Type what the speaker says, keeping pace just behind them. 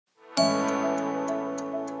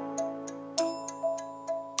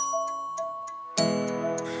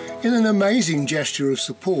In an amazing gesture of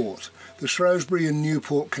support, the Shrewsbury and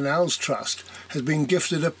Newport Canals Trust has been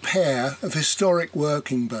gifted a pair of historic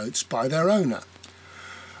working boats by their owner,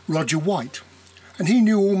 Roger White, and he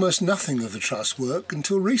knew almost nothing of the Trust work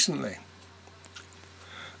until recently.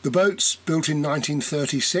 The boats, built in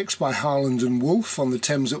 1936 by Harland and Wolff on the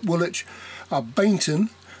Thames at Woolwich, are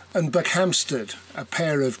Bainton and Berkhamsted, a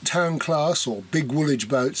pair of town-class or big Woolwich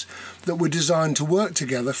boats that were designed to work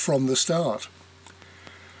together from the start.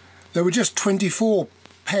 There were just 24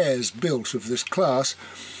 pairs built of this class,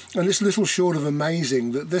 and it's little short of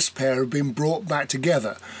amazing that this pair have been brought back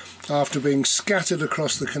together after being scattered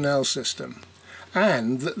across the canal system,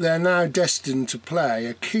 and that they're now destined to play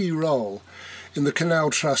a key role in the Canal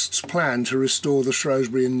Trust's plan to restore the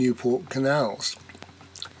Shrewsbury and Newport canals.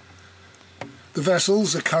 The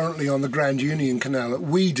vessels are currently on the Grand Union Canal at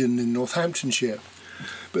Bainton in Northamptonshire,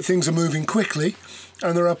 but things are moving quickly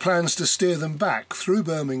and there are plans to steer them back through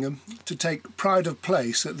Birmingham to take pride of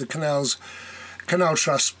place at the Canal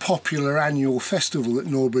Trust's popular annual festival at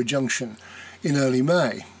Norbury Junction in early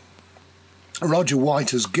May. Roger White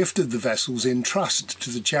has gifted the vessels in trust to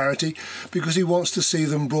the charity because he wants to see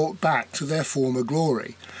them brought back to their former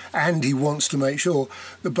glory, and he wants to make sure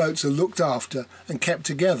the boats are looked after and kept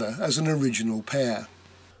together as an original pair.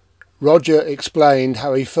 Roger explained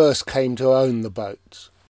how he first came to own the boats.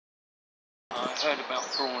 I heard about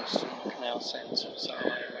prawns from the canal centre, so I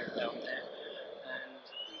went down there and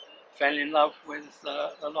fell in love with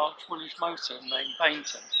a Large Woolwich motor named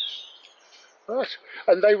Bainton. Right,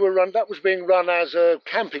 and they were run. That was being run as a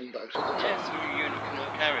camping boat. Yeah, through Union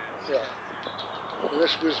Canal carriers. Yeah. And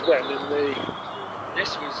this was when in the.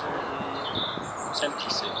 This was in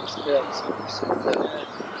 76. Yeah. 76.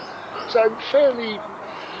 Yeah. So fairly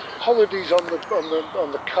holidays on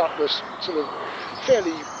the cut was sort of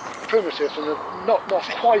fairly primitive and not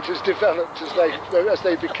quite as developed as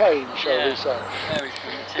they became, shall we say. Very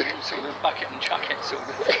primitive, sort of bucket and chuck it sort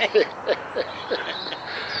of thing.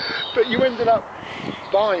 But you ended up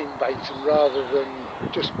buying Bainton rather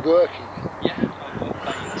than just working it. Yeah, I bought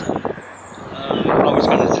Bainton. I was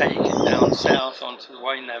going to take it down south onto the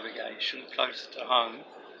way navigation, closer to home,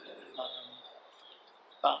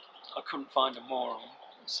 but I couldn't find a mooring.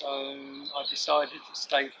 So I decided to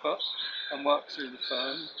stay put and work through the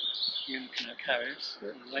firm, Union Canal carriers,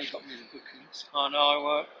 and they got me the bookings. And I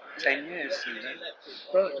worked 10 years through them.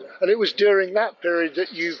 Right. And it was during that period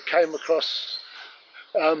that you came across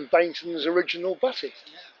Bainton's original butty.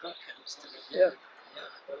 Yeah, Berkhamsted. Yeah.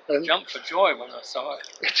 I jumped for joy when I saw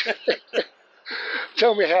it.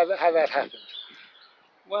 Tell me how that happened.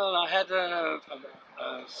 Well, I had a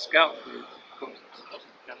scout group booked,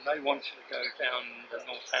 and they wanted to go down the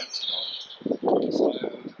Northampton line. So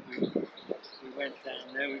we went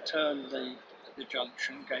down there, we turned the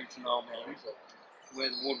junction, Gainton Armand, where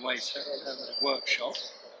the Woodways have a workshop,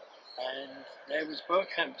 and there was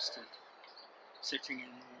Berkhamsted sitting in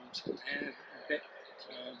the water there,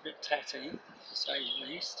 a bit tatty, to say the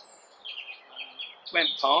least. Went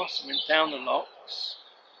past, went down the locks,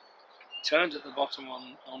 turned at the bottom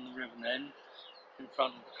on the ribbon end, in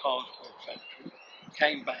front of the cardboard factory,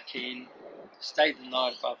 came back in, stayed the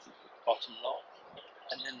night above the bottom lock,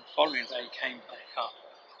 and then the following day came back up,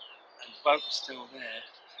 and the boat was still there,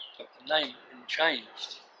 but the name had been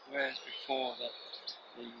changed, whereas before the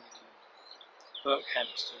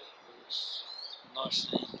Berkhamsted was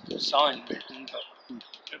nicely sign written, but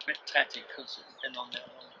a bit tatty because it had been on there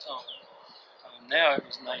a long time. Now it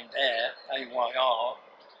was named Air, A-Y-R,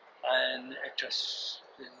 and it just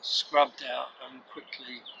been scrubbed out and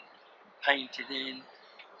quickly painted in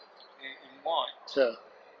white. Yeah.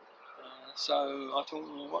 So I thought,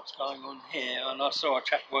 well, what's going on here? And I saw a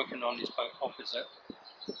chap working on his boat opposite,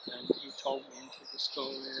 and he told me into the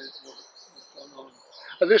story of what was going on.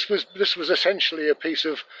 And this was essentially a piece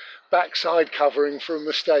of backside covering for a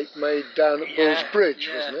mistake made down at Bull's Bridge,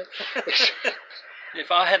 wasn't it? If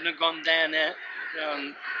I hadn't have gone down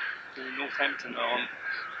the Northampton arm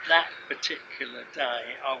that particular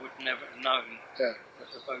day, I would never have known that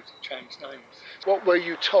the boat had changed names. What were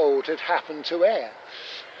you told had happened to Air?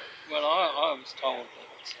 Well, I was told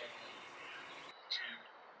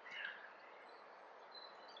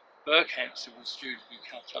that Berkhamsted was due to be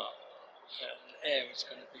cut up and Air was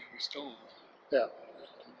going to be restored. Yeah.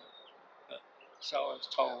 So I was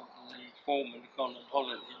told the foreman had gone on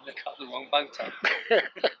holiday and they cut the wrong boat up.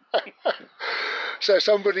 So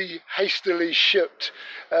somebody hastily shipped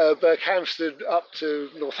Berkhamsted up to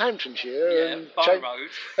Northamptonshire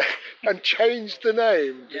and changed the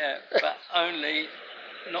name. Yeah, but only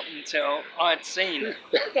not until I'd seen it.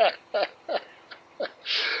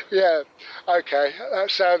 Yeah, okay,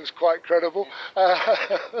 that sounds quite credible.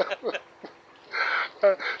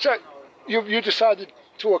 So you decided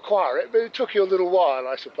to acquire it, but it took you a little while,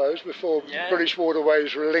 I suppose, before British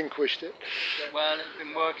Waterways relinquished it. Well, I've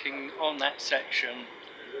been working on that section,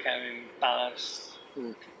 carrying ballast,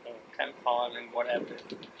 camp piling, whatever.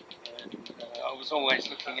 And I was always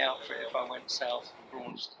looking out for it if I went south from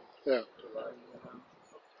Braunston. Yeah.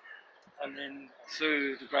 And then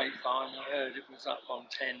through the grapevine, I heard it was up on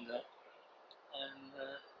tender, and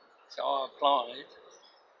so I applied.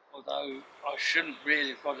 Although I shouldn't really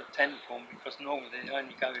have got a tender form because normally they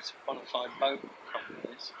only go to qualified boat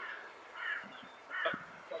companies.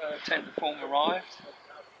 But a tender form arrived,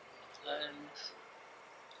 and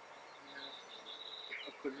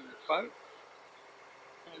I put in a quote,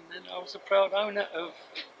 and then I was a proud owner of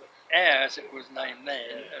Air, as it was named then,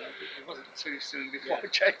 and it wasn't too soon before I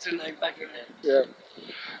changed the name back again. Yeah.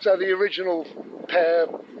 So the original pair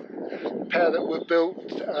that were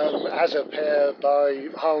built as a pair by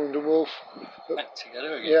Harland and Wolff. Back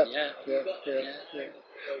together again, yeah.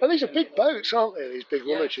 And these are big boats, aren't they? These big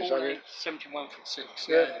Woolwiches, I mean. 71'6".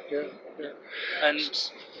 Yeah. And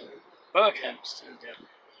Berkhamsted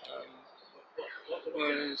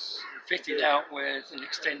was fitted out with an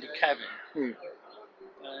extended cabin.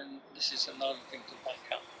 And this is another thing to back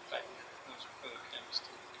up the fact that it was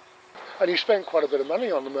Berkhamsted. And you spent quite a bit of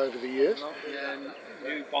money on them over the years.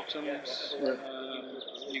 New bottoms,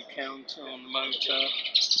 new counter on the motor,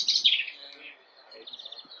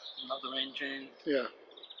 another engine. Yeah.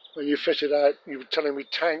 And you fitted out, you were telling me,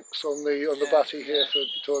 tanks on the butty here for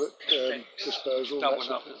toilet disposal.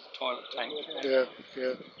 Doubled up as a toilet tank.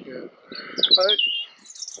 Yeah.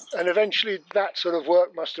 And eventually that sort of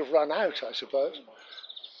work must have run out, I suppose.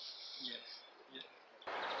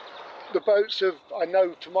 The boats have, I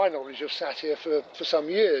know to my knowledge, have sat here for some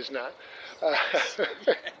years now.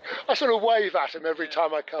 I sort of wave at them every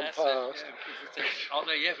time I come past. Are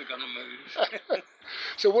they ever going to move?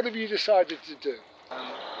 So what have you decided to do?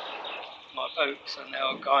 My boats are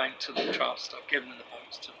now going to the trust. I've given the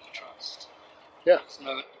boats to the trust. Yeah. There's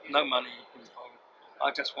no money involved.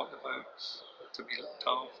 I just want the boats to be looked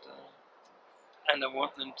after, and I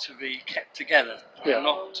want them to be kept together,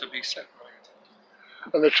 not to be separated.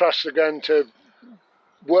 And the trust are going to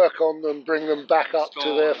work on them, bring them back up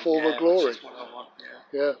to their former glory. Which is what I want,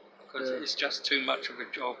 because it's just too much of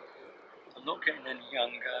a job. I'm not getting any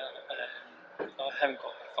younger, and I haven't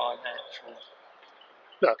got the financial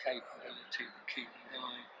capability to keep me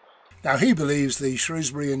going. Now he believes the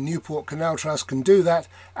Shrewsbury and Newport Canal Trust can do that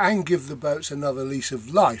and give the boats another lease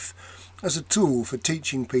of life as a tool for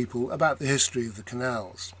teaching people about the history of the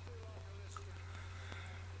canals.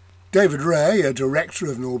 David Ray, a director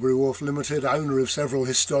of Norbury Wharf Limited, owner of several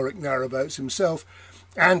historic narrowboats himself,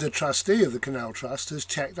 and a trustee of the Canal Trust, has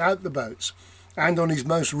checked out the boats, and on his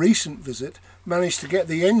most recent visit managed to get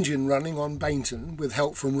the engine running on Bainton with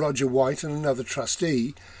help from Roger White and another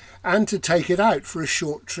trustee, and to take it out for a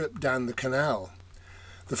short trip down the canal.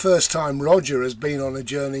 The first time Roger has been on a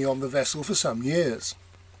journey on the vessel for some years.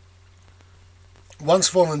 Once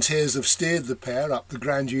volunteers have steered the pair up the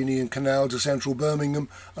Grand Union Canal to central Birmingham,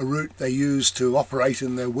 a route they use to operate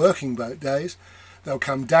in their working boat days, they'll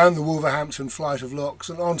come down the Wolverhampton flight of locks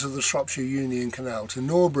and onto the Shropshire Union Canal to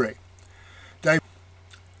Norbury.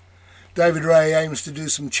 David Ray aims to do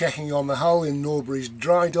some checking on the hull in Norbury's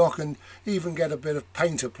dry dock and even get a bit of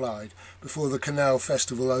paint applied before the Canal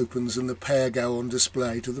Festival opens and the pair go on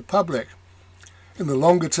display to the public. In the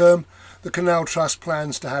longer term, the Canal Trust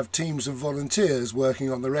plans to have teams of volunteers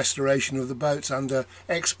working on the restoration of the boats under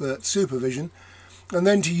expert supervision, and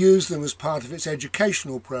then to use them as part of its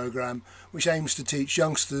educational programme, which aims to teach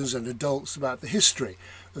youngsters and adults about the history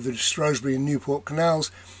of the Shrewsbury and Newport canals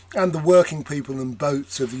and the working people and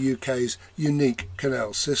boats of the UK's unique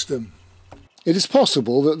canal system. It is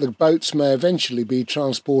possible that the boats may eventually be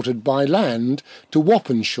transported by land to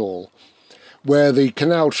Wappenshaw, where the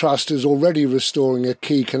Canal Trust is already restoring a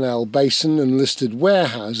key canal basin and listed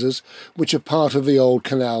warehouses which are part of the old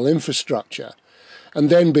canal infrastructure, and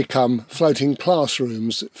then become floating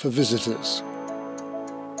classrooms for visitors.